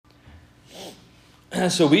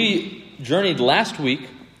So we journeyed last week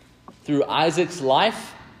through Isaac's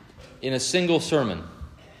life in a single sermon,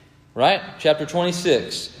 right? Chapter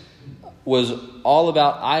 26 was all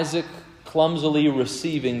about Isaac clumsily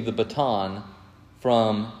receiving the baton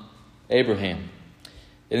from Abraham.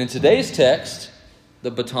 And in today's text,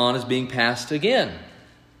 the baton is being passed again.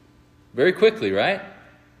 Very quickly, right?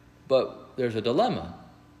 But there's a dilemma.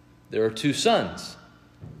 There are two sons.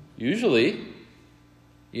 Usually,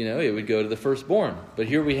 it would go to the firstborn. But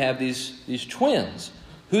here we have these twins.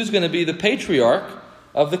 Who's going to be the patriarch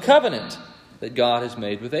of the covenant that God has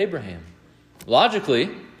made with Abraham? Logically,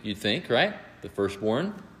 you'd think, right? The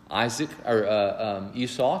firstborn,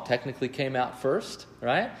 Esau, technically came out first,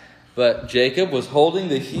 right? But Jacob was holding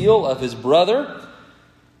the heel of his brother.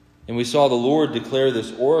 And we saw the Lord declare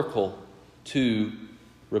this oracle to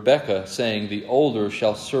Rebekah, saying, "The older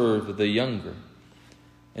shall serve the younger."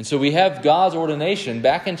 And so we have God's ordination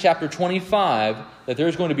back in chapter 25 that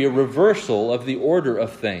there's going to be a reversal of the order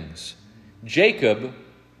of things. Jacob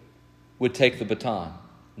would take the baton,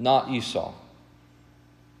 not Esau.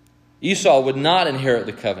 Esau would not inherit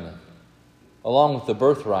the covenant, along with the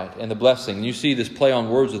birthright and the blessing. And you see this play on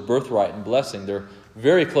words with birthright and blessing. They're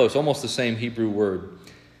very close, almost the same Hebrew word.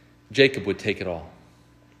 Jacob would take it all.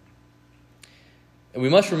 And we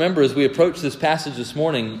must remember as we approach this passage this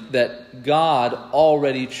morning that God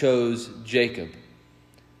already chose Jacob.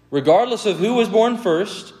 Regardless of who was born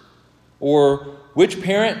first, or which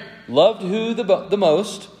parent loved who the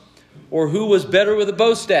most, or who was better with a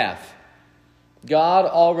bow staff, God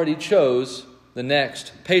already chose the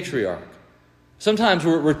next patriarch. Sometimes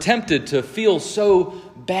we're tempted to feel so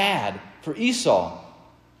bad for Esau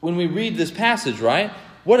when we read this passage, right?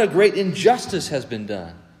 What a great injustice has been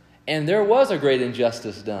done. And there was a great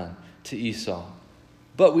injustice done to Esau.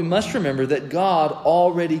 But we must remember that God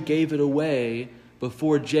already gave it away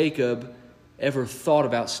before Jacob ever thought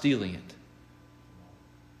about stealing it.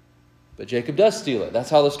 But Jacob does steal it.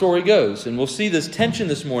 That's how the story goes. And we'll see this tension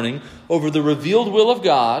this morning over the revealed will of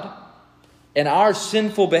God and our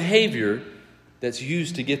sinful behavior that's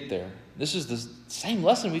used to get there. This is the same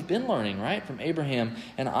lesson we've been learning, right, from Abraham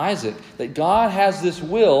and Isaac, that God has this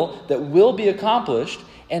will that will be accomplished,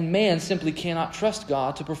 and man simply cannot trust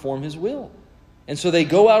God to perform his will. And so they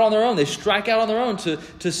go out on their own. They strike out on their own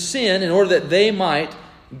to sin in order that they might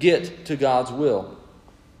get to God's will.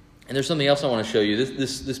 And there's something else I want to show you.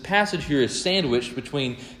 This passage here is sandwiched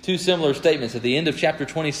between two similar statements. At the end of chapter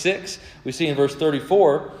 26, we see in verse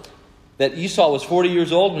 34 that Esau was 40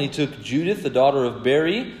 years old when he took Judith, the daughter of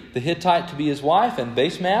Beri, the Hittite, to be his wife, and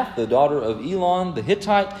Basemath, the daughter of Elon, the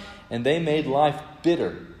Hittite, and they made life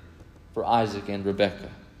bitter for Isaac and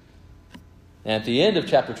Rebekah. And at the end of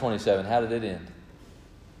chapter 27, how did it end?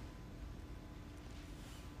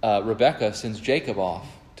 Rebekah sends Jacob off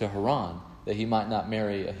to Haran that he might not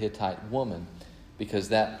marry a Hittite woman, because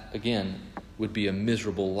that, again, would be a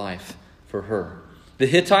miserable life for her. The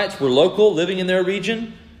Hittites were local, living in their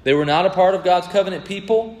region. They were not a part of God's covenant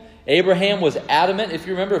people. Abraham was adamant, if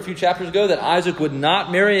you remember a few chapters ago, that Isaac would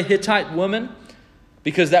not marry a Hittite woman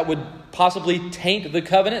because that would possibly taint the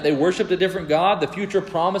covenant. They worshipped a different God. The future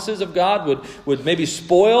promises of God would maybe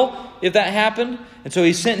spoil if that happened. And so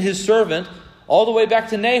he sent his servant all the way back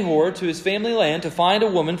to Nahor, to his family land, to find a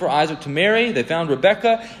woman for Isaac to marry. They found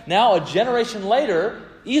Rebekah. Now, a generation later,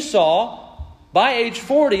 Esau, by age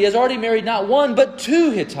 40, has already married not one, but two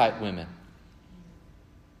Hittite women.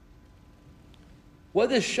 What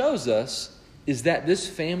this shows us is that this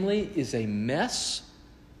family is a mess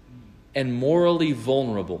and morally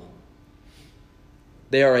vulnerable.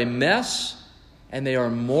 They are a mess and they are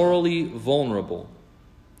morally vulnerable.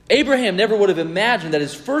 Abraham never would have imagined that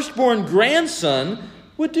his firstborn grandson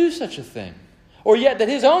would do such a thing, or yet that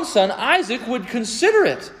his own son Isaac would consider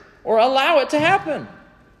it or allow it to happen.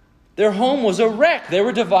 Their home was a wreck. They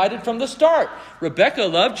were divided from the start. Rebekah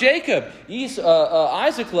loved Jacob.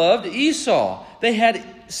 Isaac loved Esau. They had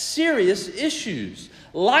serious issues.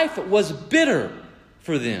 Life was bitter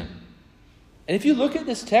for them. And if you look at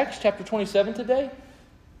this text, chapter 27 today,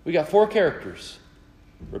 we got four characters.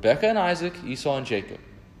 Rebekah and Isaac, Esau and Jacob.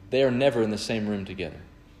 They are never in the same room together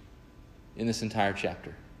in this entire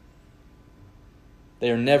chapter. They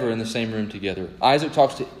are never in the same room together. Isaac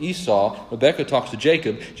talks to Esau. Rebekah talks to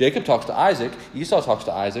Jacob. Jacob talks to Isaac. Esau talks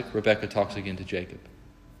to Isaac. Rebekah talks again to Jacob.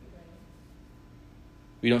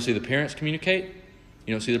 We don't see the parents communicate.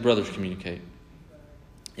 You don't see the brothers communicate.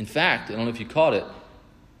 In fact, I don't know if you caught it,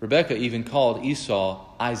 Rebekah even called Esau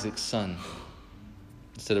Isaac's son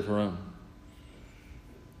instead of her own.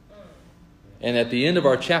 And at the end of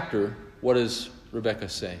our chapter, what does Rebekah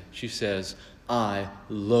say? She says, "I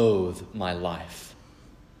loathe my life."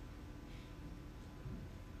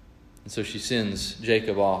 And so she sends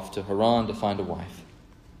Jacob off to Haran to find a wife.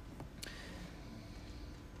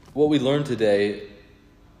 What we learn today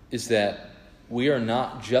is that we are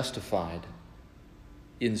not justified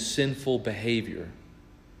in sinful behavior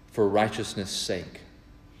for righteousness' sake.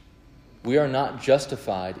 We are not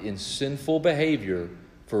justified in sinful behavior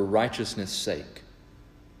for righteousness' sake.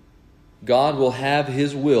 God will have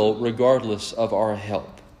His will regardless of our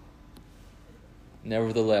help.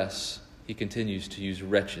 Nevertheless, He continues to use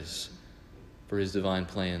wretches for His divine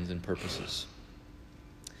plans and purposes.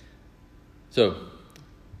 So,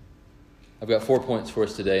 I've got 4 points for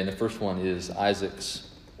us today, and the first one is Isaac's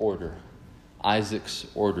order. Isaac's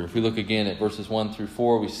order. If we look again at verses 1 through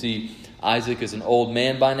 4, we see Isaac is an old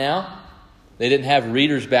man by now. They didn't have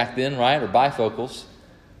readers back then, right, or bifocals.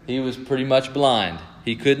 He was pretty much blind.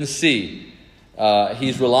 He couldn't see.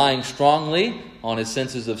 He's relying strongly on his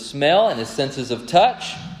senses of smell and his senses of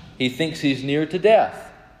touch. He thinks he's near to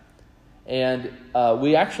death. And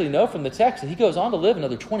we actually know from the text that he goes on to live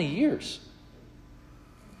another 20 years.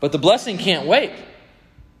 But the blessing can't wait.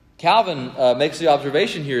 Calvin makes the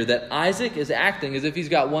observation here that Isaac is acting as if he's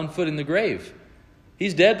got one foot in the grave.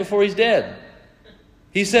 He's dead before he's dead.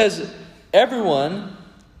 He says, everyone,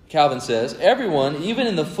 Calvin says, everyone, even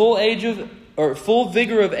in the full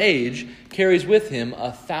vigor of age, carries with him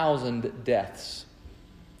 1,000 deaths.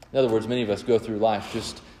 In other words, many of us go through life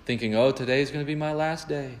just thinking, oh, today's going to be my last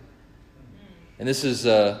day. And this is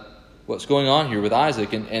what's going on here with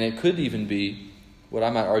Isaac, and it could even be what I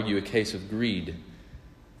might argue a case of greed.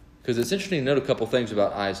 Because it's interesting to note a couple things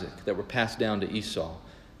about Isaac that were passed down to Esau.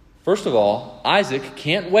 First of all, Isaac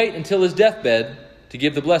can't wait until his deathbed to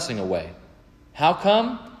give the blessing away. How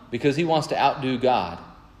come? Because he wants to outdo God.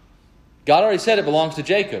 God already said it belongs to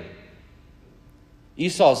Jacob.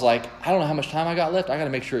 Esau's like, I don't know how much time I got left. I got to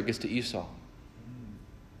make sure it gets to Esau.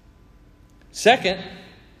 Second,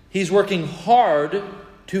 he's working hard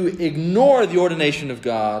to ignore the ordination of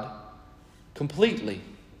God completely.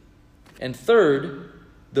 And third,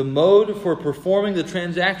 the mode for performing the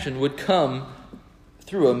transaction would come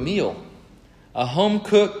through a meal, a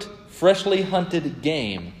home-cooked, freshly hunted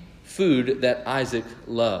game, food that Isaac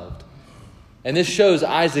loved. And this shows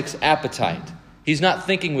Isaac's appetite. He's not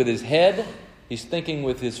thinking with his head, he's thinking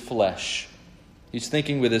with his flesh. He's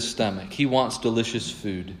thinking with his stomach. He wants delicious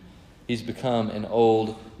food. He's become an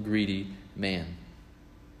old, greedy man.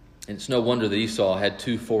 And it's no wonder that Esau had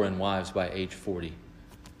 2 foreign wives by age 40.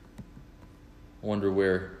 I wonder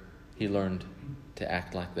where he learned to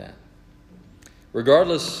act like that.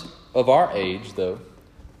 Regardless of our age, though,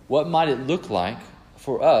 what might it look like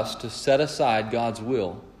for us to set aside God's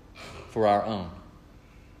will for our own,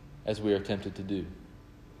 as we are tempted to do?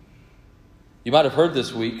 You might have heard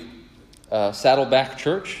this week, Saddleback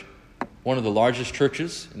Church, one of the largest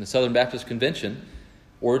churches in the Southern Baptist Convention,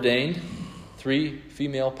 ordained 3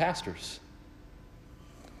 female pastors.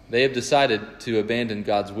 They have decided to abandon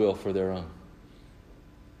God's will for their own.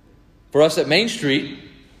 For us at Main Street,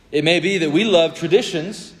 it may be that we love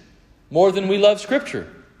traditions more than we love Scripture.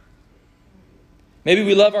 Maybe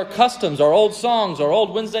we love our customs, our old songs, our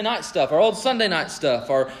old Wednesday night stuff, our old Sunday night stuff,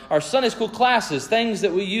 our Sunday school classes, things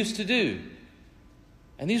that we used to do.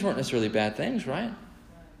 And these weren't necessarily bad things, right?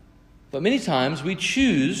 But many times we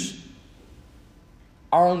choose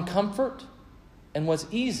our own comfort and what's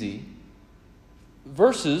easy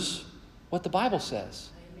versus what the Bible says.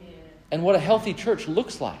 Amen. And what a healthy church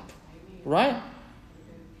looks like. Right?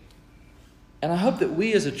 And I hope that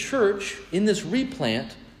we as a church in this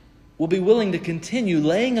replant will be willing to continue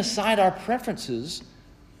laying aside our preferences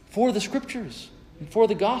for the Scriptures and for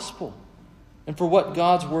the gospel and for what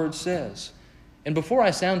God's Word says. And before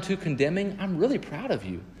I sound too condemning, I'm really proud of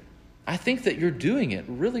you. I think that you're doing it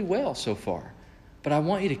really well so far. But I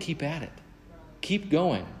want you to keep at it. Keep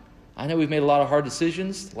going. I know we've made a lot of hard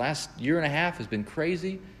decisions. The last year and a half has been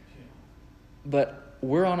crazy. But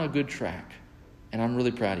we're on a good track, and I'm really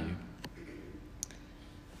proud of you.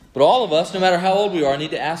 But all of us, no matter how old we are, need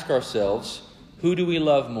to ask ourselves, who do we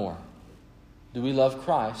love more? Do we love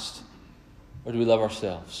Christ, or do we love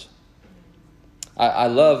ourselves? I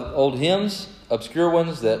love old hymns, obscure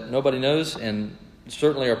ones that nobody knows, and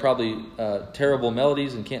certainly are probably terrible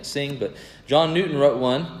melodies and can't sing, but John Newton wrote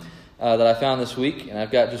one that I found this week, and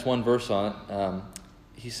I've got just one verse on it.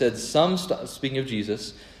 He said, speaking of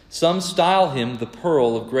Jesus, some style him the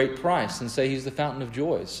pearl of great price and say he's the fountain of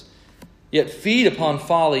joys, yet feed upon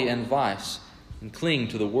folly and vice and cling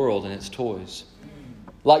to the world and its toys.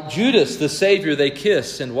 Like Judas, the Savior they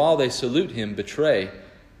kiss, and while they salute him, betray.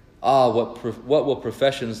 Ah, what will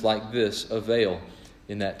professions like this avail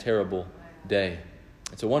in that terrible day?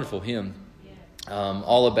 It's a wonderful hymn.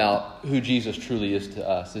 all about who Jesus truly is to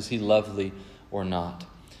us. Is he lovely or not?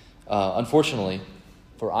 Unfortunately,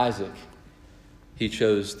 for Isaac, he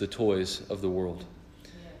chose the toys of the world.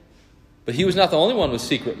 But he was not the only one with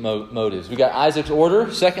secret motives. We got Isaac's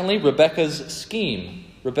order. Secondly, Rebekah's scheme.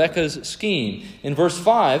 Rebekah's scheme. In verse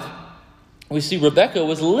 5, we see Rebekah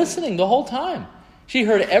was listening the whole time. She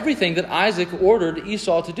heard everything that Isaac ordered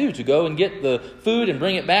Esau to do, to go and get the food and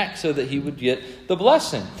bring it back so that he would get the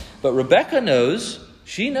blessing. But Rebekah knows,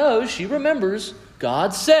 she remembers,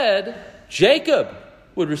 God said Jacob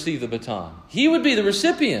would receive the baton. He would be the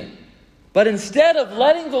recipient. But instead of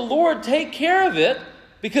letting the Lord take care of it,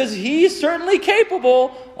 because he's certainly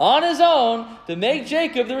capable on his own to make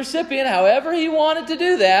Jacob the recipient however he wanted to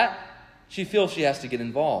do that, she feels she has to get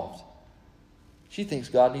involved. She thinks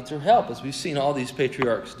God needs her help, as we've seen all these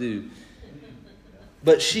patriarchs do.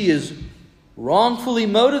 But she is wrongfully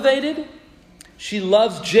motivated. She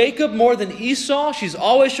loves Jacob more than Esau. She's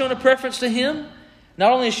always shown a preference to him.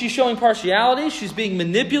 Not only is she showing partiality, she's being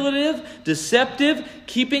manipulative, deceptive,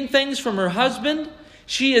 keeping things from her husband.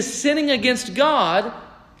 She is sinning against God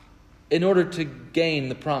in order to gain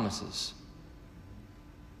the promises.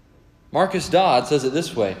 Marcus Dodd says it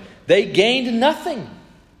this way: they gained nothing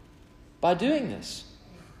by doing this,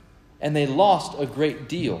 and they lost a great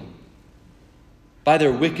deal by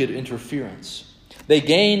their wicked interference. They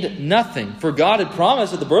gained nothing, for God had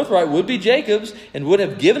promised that the birthright would be Jacob's and would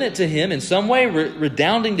have given it to him in some way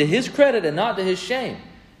redounding to his credit and not to his shame.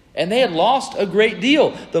 And they had lost a great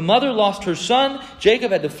deal. The mother lost her son.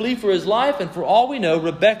 Jacob had to flee for his life. And for all we know,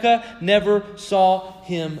 Rebekah never saw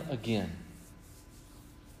him again.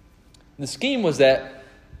 The scheme was that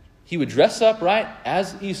he would dress up right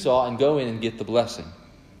as Esau and go in and get the blessing.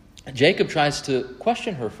 And Jacob tries to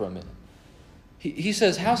question her for a minute. He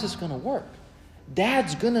says, how's this going to work?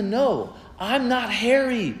 Dad's going to know I'm not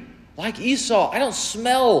hairy like Esau. I don't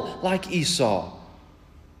smell like Esau.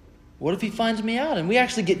 What if he finds me out and we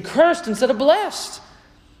actually get cursed instead of blessed?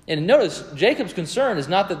 And notice, Jacob's concern is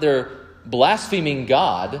not that they're blaspheming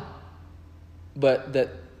God, but that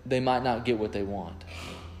they might not get what they want.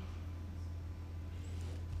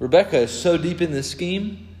 Rebekah is so deep in this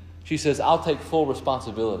scheme, she says, I'll take full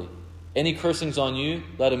responsibility. Any cursings on you,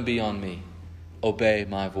 let them be on me. Obey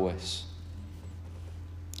my voice.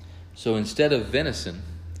 So instead of venison,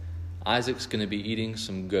 Isaac's going to be eating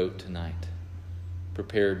some goat tonight,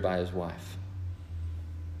 prepared by his wife.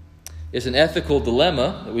 It's an ethical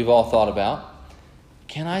dilemma that we've all thought about.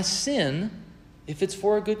 Can I sin if it's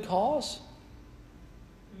for a good cause?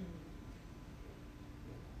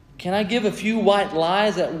 Can I give a few white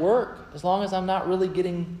lies at work as long as I'm not really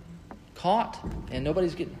getting caught and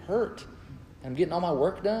nobody's getting hurt? I'm getting all my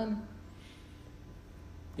work done?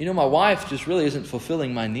 You know, my wife just really isn't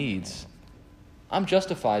fulfilling my needs. I'm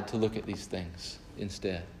justified to look at these things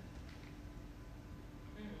instead.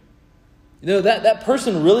 You know, that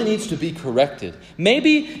person really needs to be corrected.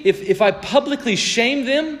 Maybe if I publicly shame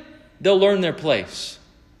them, they'll learn their place.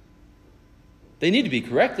 They need to be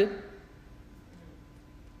corrected.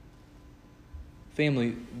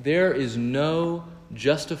 Family, there is no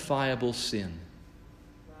justifiable sin.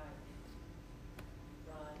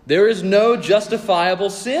 There is no justifiable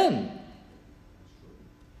sin.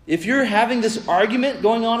 If you're having this argument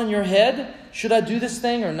going on in your head, should I do this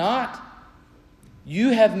thing or not? You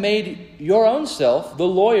have made your own self the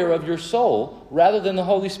lawyer of your soul rather than the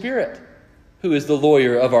Holy Spirit, who is the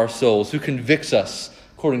lawyer of our souls, who convicts us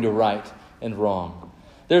according to right and wrong.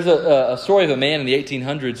 There's a story of a man in the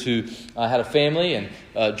 1800s who had a family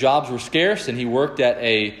and jobs were scarce, and he worked at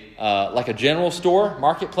like a general store,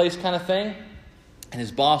 marketplace kind of thing. And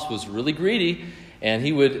his boss was really greedy, and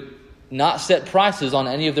he would not set prices on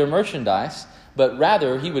any of their merchandise, but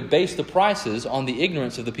rather he would base the prices on the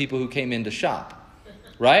ignorance of the people who came in to shop.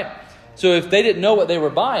 Right? So if they didn't know what they were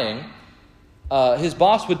buying, his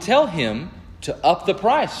boss would tell him to up the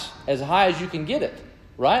price as high as you can get it.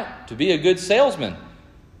 Right? To be a good salesman,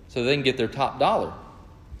 so they can get their top dollar.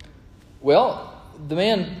 Well, the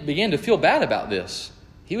man began to feel bad about this.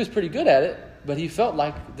 He was pretty good at it, but he felt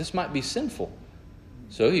like this might be sinful.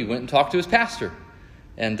 So he went and talked to his pastor.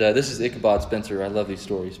 And this is Ichabod Spencer. I love these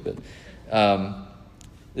stories. But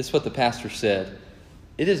this is what the pastor said.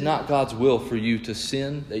 It is not God's will for you to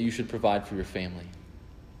sin that you should provide for your family.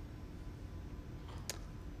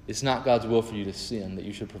 It's not God's will for you to sin that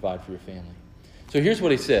you should provide for your family. So here's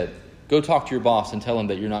what he said. Go talk to your boss and tell him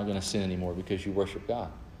that you're not going to sin anymore because you worship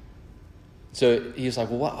God. So he's like,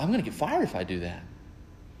 well, I'm going to get fired if I do that.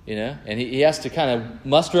 You know, and he has to kind of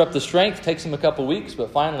muster up the strength. Takes him a couple weeks,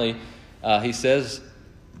 but finally he says,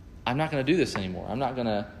 I'm not going to do this anymore. I'm not going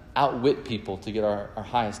to outwit people to get our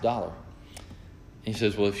highest dollar. he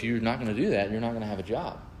says, well, if you're not going to do that, you're not going to have a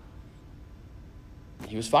job.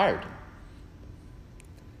 He was fired.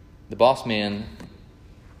 The boss man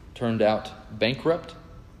turned out bankrupt,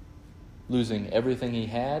 losing everything he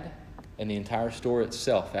had and the entire store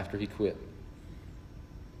itself after he quit.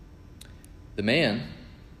 The man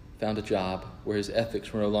found a job where his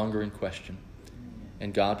ethics were no longer in question,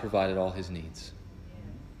 and God provided all his needs.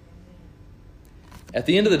 At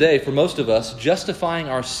the end of the day, for most of us, justifying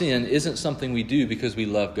our sin isn't something we do because we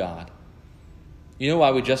love God. You know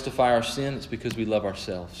why we justify our sin? It's because we love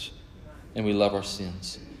ourselves and we love our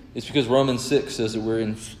sins. It's because Romans 6 says that we're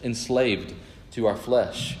enslaved to our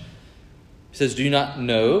flesh. It says, do you not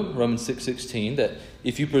know, Romans 6:16, that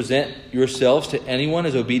if you present yourselves to anyone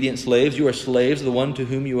as obedient slaves, you are slaves of the one to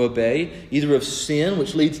whom you obey, either of sin,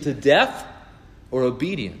 which leads to death, or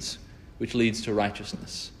obedience, which leads to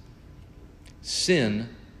righteousness. Sin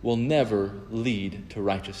will never lead to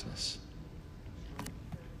righteousness.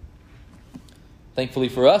 Thankfully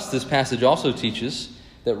for us, this passage also teaches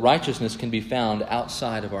that righteousness can be found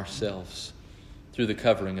outside of ourselves through the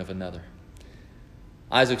covering of another.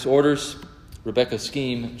 Isaac's orders, Rebekah's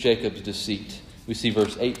scheme, Jacob's deceit. We see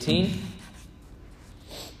verse 18.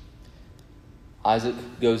 Isaac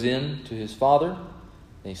goes in to his father,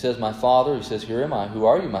 and he says, my father. He says, here am I. Who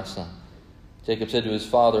are you, my son? Jacob said to his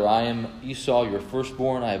father, I am Esau, your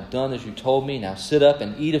firstborn. I have done as you told me. Now sit up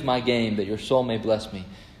and eat of my game, that your soul may bless me.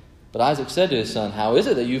 But Isaac said to his son, how is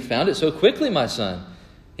it that you found it so quickly, my son?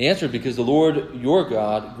 He answered, because the Lord your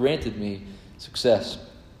God granted me success.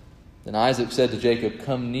 Then Isaac said to Jacob,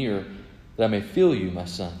 come near, that I may feel you, my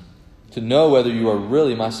son, to know whether you are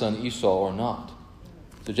really my son Esau or not.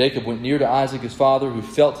 So Jacob went near to Isaac his father, who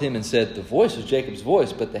felt him and said, the voice is Jacob's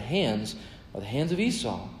voice, but the hands are the hands of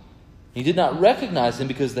Esau. He did not recognize him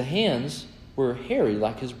because the hands were hairy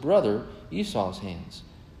like his brother Esau's hands.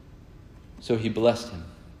 So he blessed him.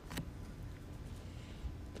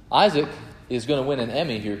 Isaac is going to win an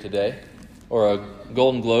Emmy here today, or a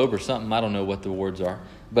Golden Globe or something. I don't know what the awards are.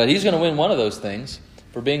 But he's going to win one of those things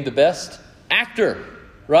for being the best actor,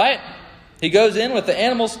 right? He goes in with the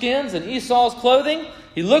animal skins and Esau's clothing.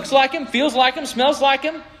 He looks like him, feels like him, smells like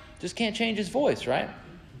him. Just can't change his voice, right?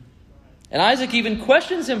 And Isaac even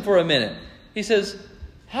questions him for a minute. He says,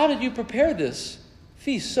 how did you prepare this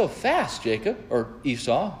feast so fast, Jacob? Or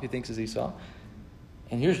Esau, he thinks is Esau.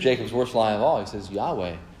 And here's Jacob's worst lie of all. He says,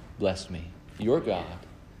 Yahweh blessed me, your God.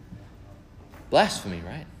 Blasphemy,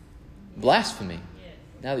 right? Blasphemy.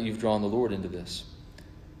 Now that you've drawn the Lord into this.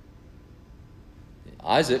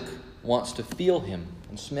 Isaac wants to feel him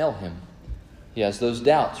and smell him. He has those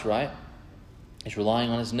doubts, right? He's relying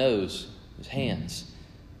on his nose, his hands.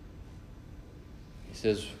 He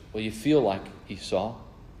says, well, you feel like Esau.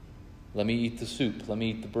 Let me eat the soup. Let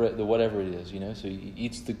me eat the bread, the whatever it is, So he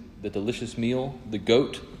eats the delicious meal, the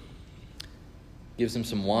goat. Gives him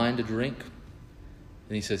some wine to drink.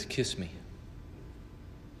 And he says, kiss me.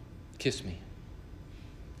 Kiss me.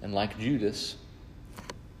 And like Judas,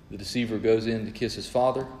 the deceiver goes in to kiss his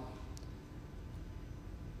father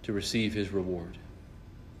to receive his reward.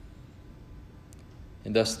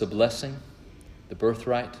 And thus the blessing, the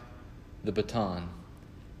birthright, the baton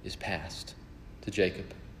is passed to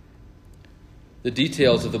Jacob. The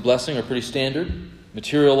details of the blessing are pretty standard.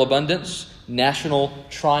 Material abundance, national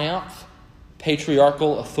triumph,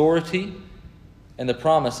 patriarchal authority, and the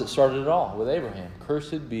promise that started it all with Abraham.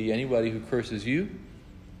 Cursed be anybody who curses you.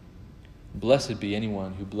 Blessed be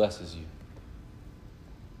anyone who blesses you.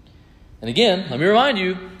 And again, let me remind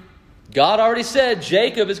you, God already said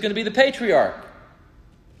Jacob is going to be the patriarch.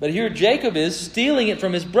 But here Jacob is stealing it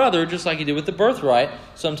from his brother, just like he did with the birthright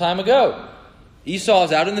some time ago. Esau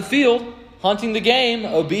is out in the field, hunting the game,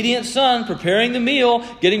 obedient son, preparing the meal,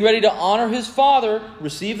 getting ready to honor his father,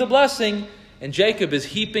 receive the blessing. And Jacob is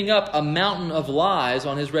heaping up a mountain of lies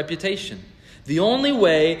on his reputation. The only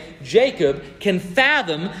way Jacob can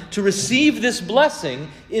fathom to receive this blessing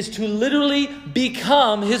is to literally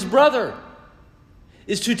become his brother.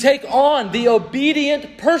 Is to take on the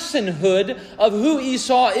obedient personhood of who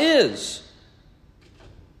Esau is.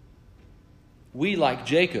 We, like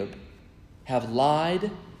Jacob, have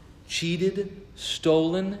lied, cheated,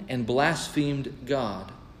 stolen, and blasphemed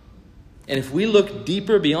God. And if we look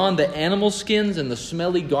deeper beyond the animal skins and the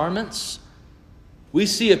smelly garments, we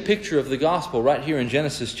see a picture of the gospel right here in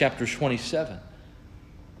Genesis chapter 27.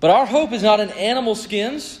 But our hope is not in animal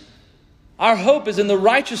skins. Our hope is in the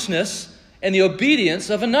righteousness and the obedience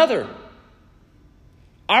of another.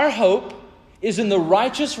 Our hope is in the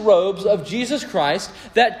righteous robes of Jesus Christ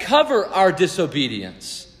that cover our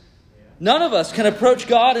disobedience. None of us can approach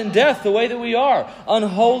God in death the way that we are.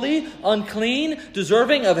 Unholy, unclean,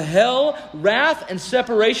 deserving of hell, wrath, and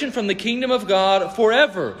separation from the kingdom of God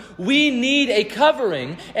forever. We need a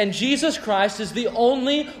covering, and Jesus Christ is the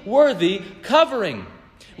only worthy covering.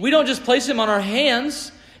 We don't just place Him on our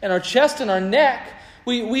hands and our chest and our neck.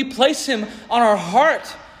 We place Him on our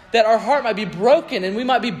heart, that our heart might be broken and we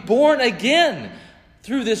might be born again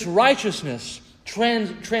through this righteousness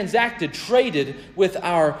traded with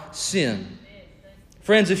our sin.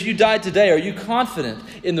 Friends, if you died today, are you confident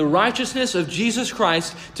in the righteousness of Jesus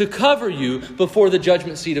Christ to cover you before the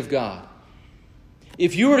judgment seat of God?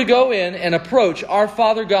 If you were to go in and approach our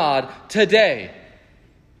Father God today,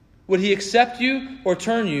 would He accept you or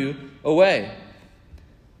turn you away?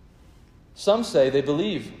 Some say they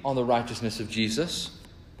believe on the righteousness of Jesus,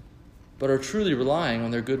 but are truly relying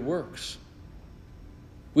on their good works.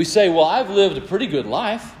 We say, well, I've lived a pretty good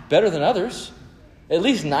life, better than others. At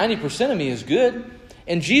least 90% of me is good.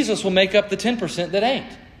 And Jesus will make up the 10% that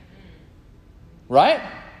ain't. Right?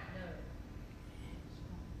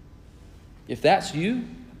 If that's you,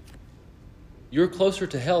 you're closer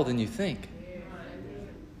to hell than you think.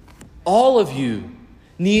 All of you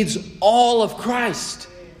needs all of Christ.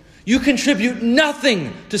 You contribute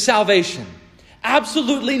nothing to salvation.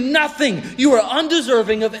 Absolutely nothing. You are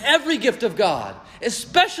undeserving of every gift of God,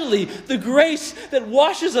 especially the grace that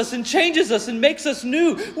washes us and changes us and makes us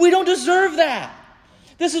new. We don't deserve that.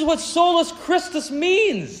 This is what solus Christus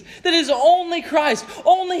means. That it is only Christ,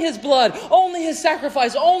 only His blood, only His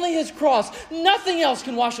sacrifice, only His cross. Nothing else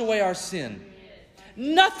can wash away our sin.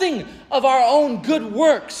 Nothing of our own good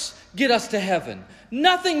works get us to heaven.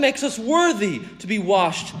 Nothing makes us worthy to be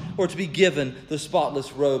washed or to be given the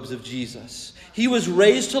spotless robes of Jesus. He was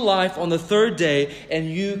raised to life on the third day, and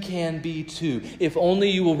you can be too, if only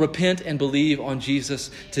you will repent and believe on Jesus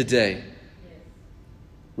today.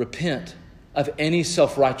 Repent of any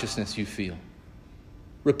self-righteousness you feel.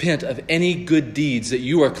 Repent of any good deeds that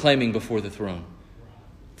you are claiming before the throne.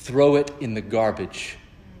 Throw it in the garbage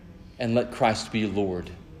and let Christ be Lord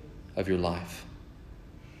of your life.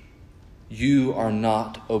 You are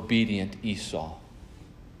not obedient Esau.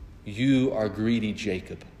 You are greedy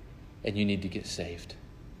Jacob, and you need to get saved.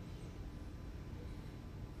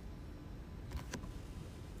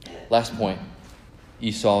 Last point,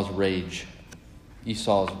 Esau's rage.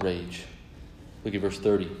 Esau's rage. Look at verse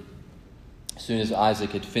 30. As soon as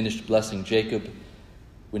Isaac had finished blessing Jacob,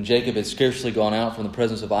 when Jacob had scarcely gone out from the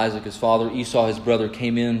presence of Isaac his father, Esau his brother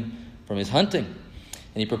came in from his hunting.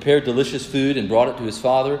 And he prepared delicious food and brought it to his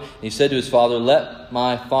father. And he said to his father, "Let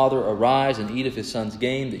my father arise and eat of his son's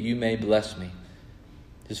game, that you may bless me."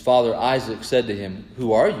 His father Isaac said to him,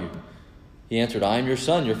 "Who are you?" He answered, "I am your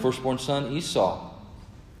son, your firstborn son Esau."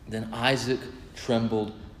 Then Isaac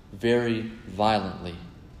trembled very violently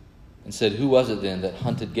and said, "Who was it then that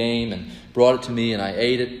hunted game and brought it to me, and I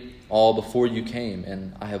ate it all before you came,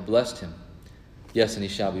 and I have blessed him? Yes, and he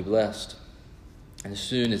shall be blessed." And as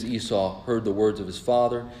soon as Esau heard the words of his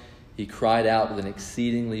father, he cried out with an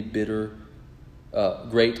exceedingly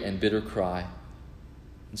great and bitter cry,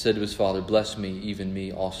 and said to his father, "Bless me, even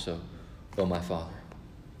me also, O my father."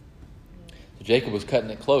 So Jacob was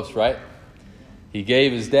cutting it close, right? He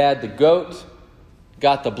gave his dad the goat,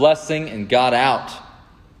 got the blessing, and got out.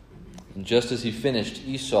 And just as he finished,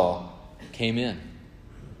 Esau came in,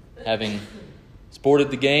 having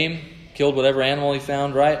sported the game, killed whatever animal he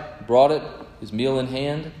found, right? Brought it, his meal in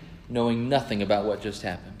hand, knowing nothing about what just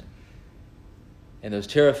happened. And those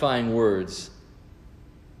terrifying words,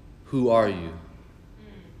 "Who are you?"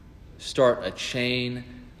 start a chain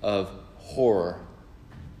of horror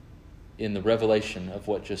in the revelation of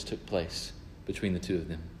what just took place between the two of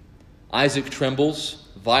them. Isaac trembles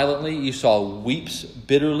violently. Esau weeps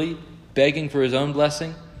bitterly, begging for his own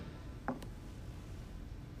blessing.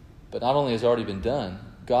 But not only has it already been done,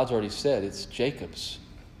 God's already said it's Jacob's.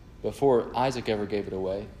 Before Isaac ever gave it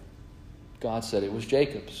away, God said it was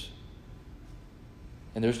Jacob's.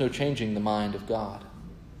 And there's no changing the mind of God.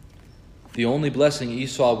 The only blessing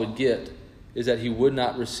Esau would get is that he would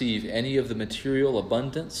not receive any of the material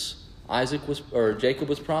abundance Jacob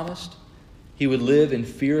was promised. He would live in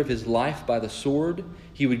fear of his life by the sword.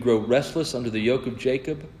 He would grow restless under the yoke of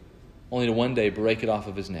Jacob, only to one day break it off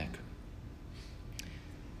of his neck.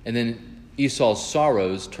 And then Esau's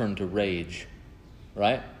sorrows turn to rage,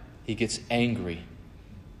 right? He gets angry.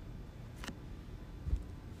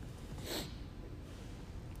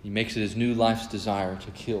 He makes it his new life's desire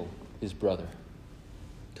to kill his brother,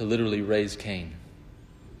 to literally raise Cain,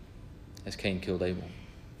 as Cain killed Abel.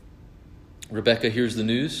 Rebekah hears the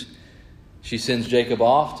news. She sends Jacob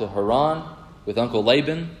off to Haran, with Uncle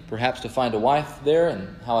Laban, perhaps to find a wife there,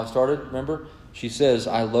 and how I started, remember? She says,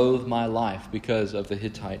 I loathe my life because of the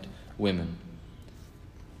Hittite women.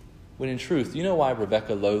 When in truth, you know why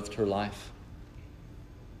Rebekah loathed her life?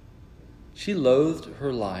 She loathed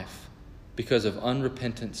her life because of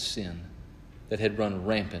unrepentant sin that had run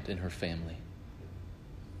rampant in her family.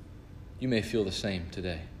 You may feel the same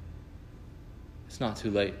today. It's not too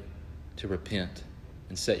late to repent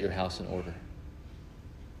and set your house in order.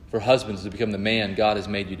 For husbands to become the man God has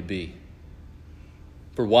made you to be.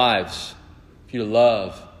 For wives, for you to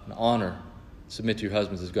love and honor, submit to your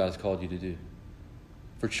husbands as God has called you to do.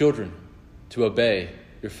 For children, to obey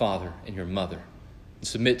your father and your mother and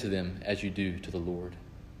submit to them as you do to the Lord.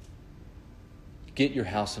 Get your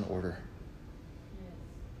house in order.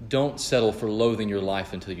 Don't settle for loathing your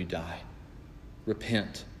life until you die.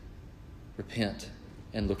 Repent,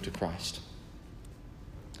 and look to Christ.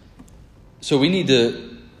 So we need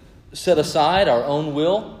to set aside our own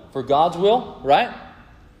will for God's will, right?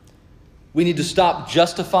 We need to stop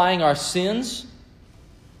justifying our sins.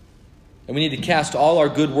 And we need to cast all our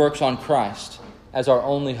good works on Christ as our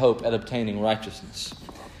only hope at obtaining righteousness.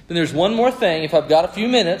 Then there's one more thing, if I've got a few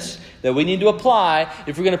minutes, that we need to apply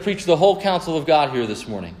if we're going to preach the whole counsel of God here this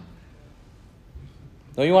morning.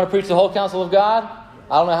 Don't you want to preach the whole counsel of God?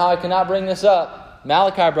 I don't know how I cannot bring this up.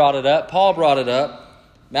 Malachi brought it up. Paul brought it up.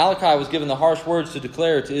 Malachi was given the harsh words to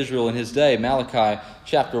declare to Israel in his day. Malachi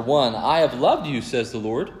chapter 1. I have loved you, says the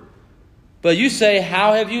Lord. But you say,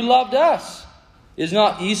 how have you loved us? Is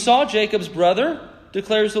not Esau Jacob's brother,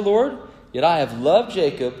 declares the Lord? Yet I have loved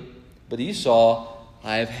Jacob, but Esau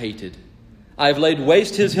I have hated. I have laid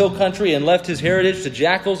waste his hill country and left his heritage to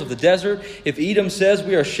jackals of the desert. If Edom says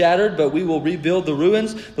we are shattered, but we will rebuild the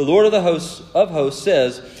ruins, the Lord of the hosts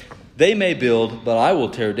says, they may build, but I will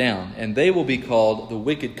tear down, and they will be called the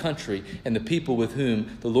wicked country and the people with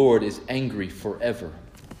whom the Lord is angry forever.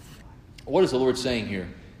 What is the Lord saying here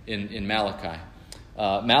in Malachi?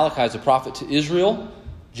 Malachi is a prophet to Israel.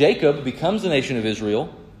 Jacob becomes the nation of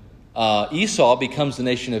Israel. Esau becomes the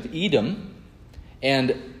nation of Edom.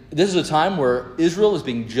 And this is a time where Israel is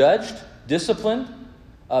being judged, disciplined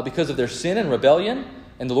because of their sin and rebellion.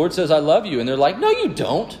 And the Lord says, I love you. And they're like, no, you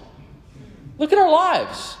don't. Look at our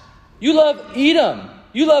lives. You love Edom.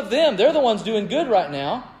 You love them. They're the ones doing good right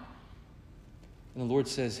now. And the Lord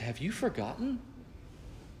says, have you forgotten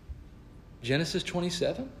Genesis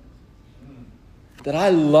 27? That I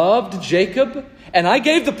loved Jacob and I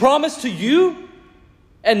gave the promise to you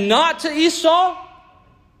and not to Esau?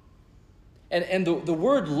 And the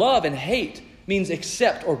word love and hate means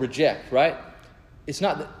accept or reject, right? It's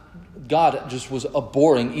not that God just was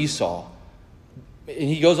abhorring Esau. And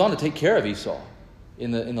he goes on to take care of Esau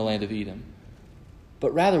in the land of Edom.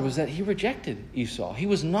 But rather was that he rejected Esau. He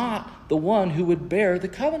was not the one who would bear the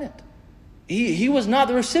covenant. He was not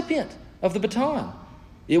the recipient of the baton.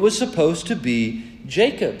 It was supposed to be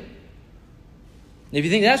Jacob. And if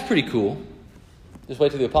you think that's pretty cool, just wait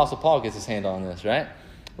till the Apostle Paul gets his hand on this, right?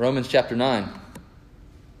 Romans chapter 9.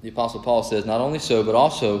 The Apostle Paul says, not only so, but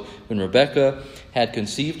also when Rebekah had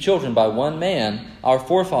conceived children by one man, our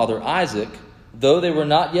forefather Isaac, though they were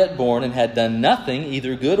not yet born and had done nothing,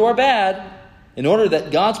 either good or bad, in order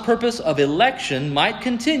that God's purpose of election might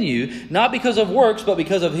continue, not because of works, but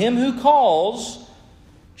because of him who calls,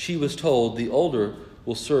 she was told, the older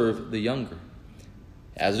will serve the younger.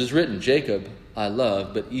 As it is written, Jacob I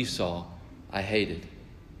loved, but Esau I hated.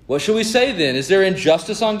 What shall we say then? Is there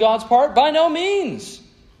injustice on God's part? By no means.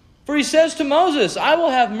 For he says to Moses, I will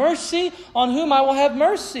have mercy on whom I will have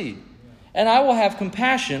mercy, and I will have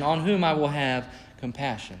compassion on whom I will have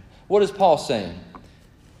compassion. What is Paul saying?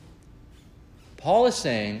 Paul is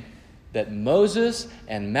saying that Moses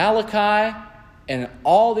and Malachi and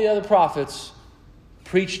all the other prophets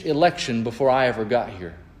preached election before I ever got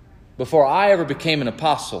here, before I ever became an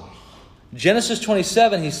apostle. Genesis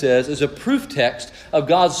 27, he says, is a proof text of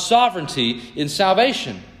God's sovereignty in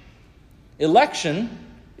salvation. Election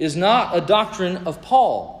is not a doctrine of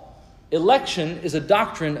Paul. Election is a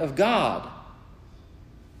doctrine of God.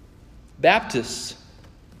 Baptists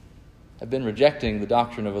have been rejecting the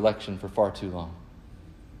doctrine of election for far too long.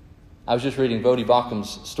 I was just reading Voddie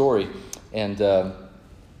Baucham's story, and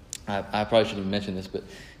I probably shouldn't have mentioned this, but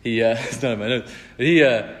it's not in my notes. He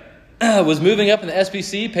was moving up in the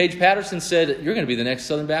SBC. Paige Patterson said, you're going to be the next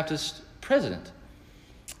Southern Baptist president.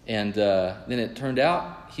 And then it turned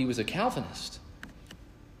out he was a Calvinist.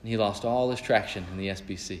 And he lost all his traction in the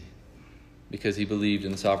SBC because he believed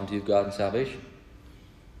in the sovereignty of God and salvation.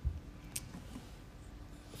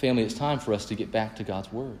 Family, it's time for us to get back to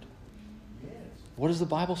God's Word. What does the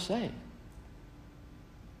Bible say?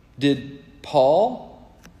 Did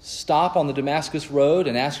Paul stop on the Damascus road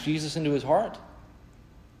and ask Jesus into his heart?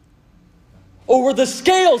 Or were the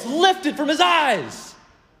scales lifted from his eyes?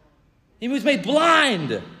 He was made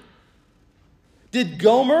blind. Did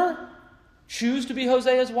Gomer choose to be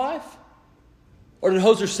Hosea's wife? Or did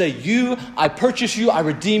Hosea say, I purchase you, I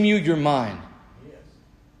redeem you, you're mine? Yes.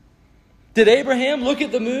 Did Abraham look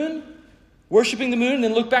at the moon, worshiping the moon, and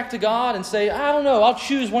then look back to God and say, I don't know, I'll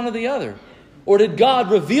choose one or the other? Or did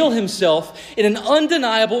God reveal himself in an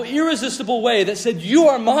undeniable, irresistible way that said, you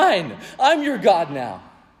are mine, I'm your God now?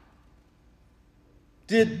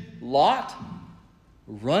 Did Lot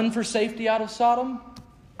run for safety out of Sodom?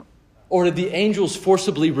 Or did the angels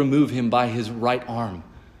forcibly remove him by his right arm?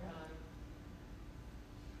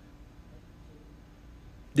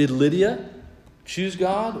 Did Lydia choose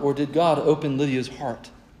God, or did God open Lydia's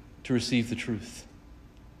heart to receive the truth?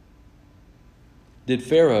 Did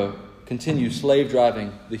Pharaoh continue slave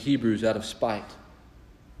driving the Hebrews out of spite,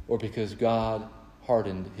 or because God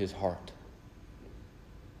hardened his heart?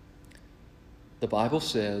 The Bible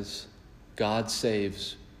says God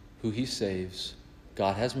saves who he saves.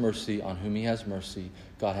 God has mercy on whom he has mercy.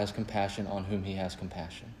 God has compassion on whom he has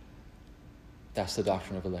compassion. That's the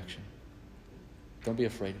doctrine of election. Don't be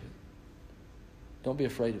afraid of it. Don't be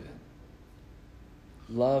afraid of it.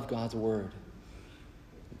 Love God's word.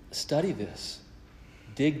 Study this.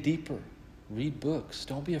 Dig deeper. Read books.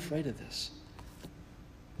 Don't be afraid of this.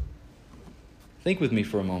 Think with me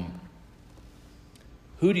for a moment.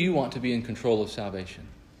 Who do you want to be in control of salvation?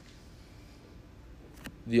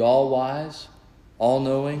 The all-wise,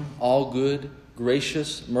 all-knowing, all-good,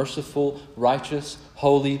 gracious, merciful, righteous,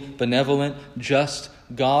 holy, benevolent, just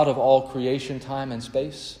God of all creation, time, and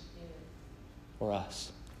space? Or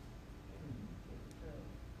us?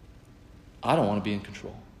 I don't want to be in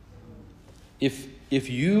control. If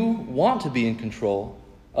you want to be in control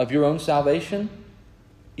of your own salvation,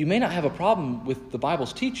 you may not have a problem with the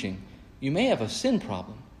Bible's teaching. You may have a sin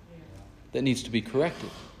problem that needs to be corrected.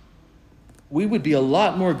 We would be a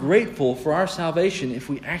lot more grateful for our salvation if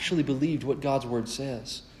we actually believed what God's word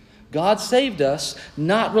says. God saved us,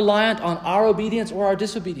 not reliant on our obedience or our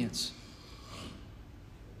disobedience.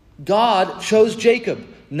 God chose Jacob,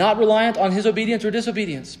 not reliant on his obedience or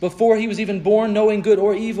disobedience. Before he was even born, knowing good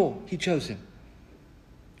or evil, he chose him.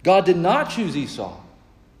 God did not choose Esau,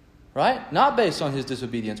 right? Not based on his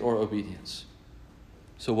disobedience or obedience.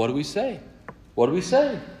 So what do we say? What do we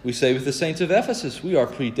say? We say with the saints of Ephesus, we are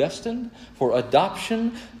predestined for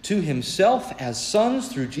adoption to himself as sons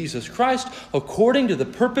through Jesus Christ, according to the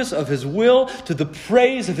purpose of his will, to the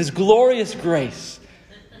praise of his glorious grace.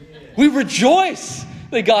 We rejoice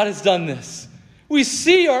that God has done this. We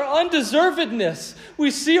see our undeservedness.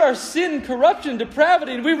 We see our sin, corruption,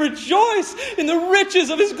 depravity, and we rejoice in the riches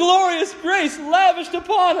of his glorious grace lavished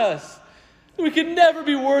upon us. We could never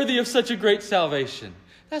be worthy of such a great salvation.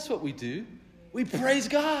 That's what we do. We praise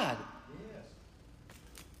God.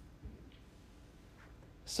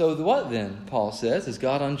 So what then, Paul says, is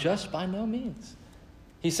God unjust? By no means.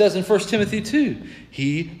 He says in 1 Timothy 2,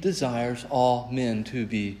 he desires all men to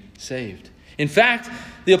be saved. In fact,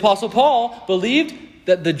 the Apostle Paul believed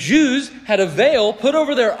that the Jews had a veil put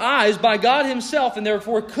over their eyes by God himself and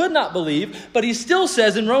therefore could not believe. But he still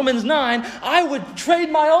says in Romans 9, I would trade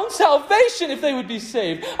my own salvation if they would be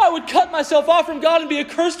saved. I would cut myself off from God and be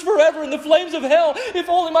accursed forever in the flames of hell if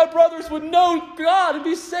only my brothers would know God and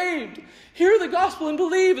be saved. Hear the gospel and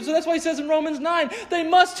believe. And so that's why he says in Romans 9, they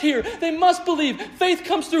must hear, they must believe. Faith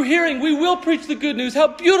comes through hearing. We will preach the good news. How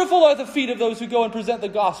beautiful are the feet of those who go and present the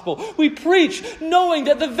gospel. We preach knowing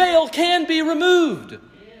that the veil can be removed.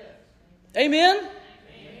 Amen? Amen?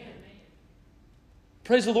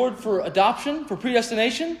 Praise the Lord for adoption, for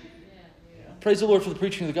predestination. Praise the Lord for the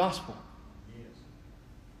preaching of the gospel.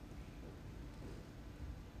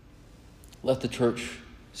 Let the church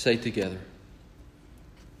say together,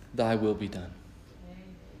 thy will be done.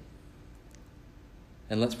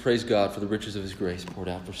 And let's praise God for the riches of his grace poured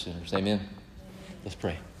out for sinners. Amen. Let's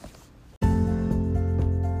pray.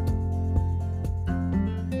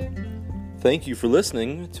 Thank you for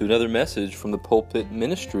listening to another message from the pulpit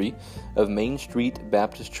ministry of Main Street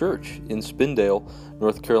Baptist Church in Spindale,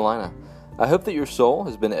 North Carolina. I hope that your soul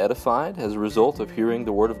has been edified as a result of hearing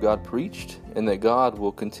the Word of God preached, and that God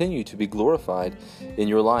will continue to be glorified in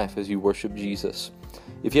your life as you worship Jesus.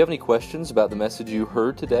 If you have any questions about the message you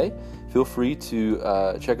heard today, feel free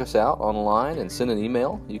to check us out online and send an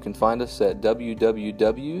email. You can find us at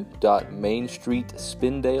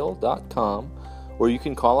www.mainstreetspindale.com, or you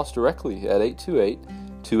can call us directly at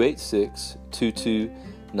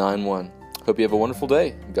 828-286-2291. Hope you have a wonderful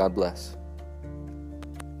day. God bless.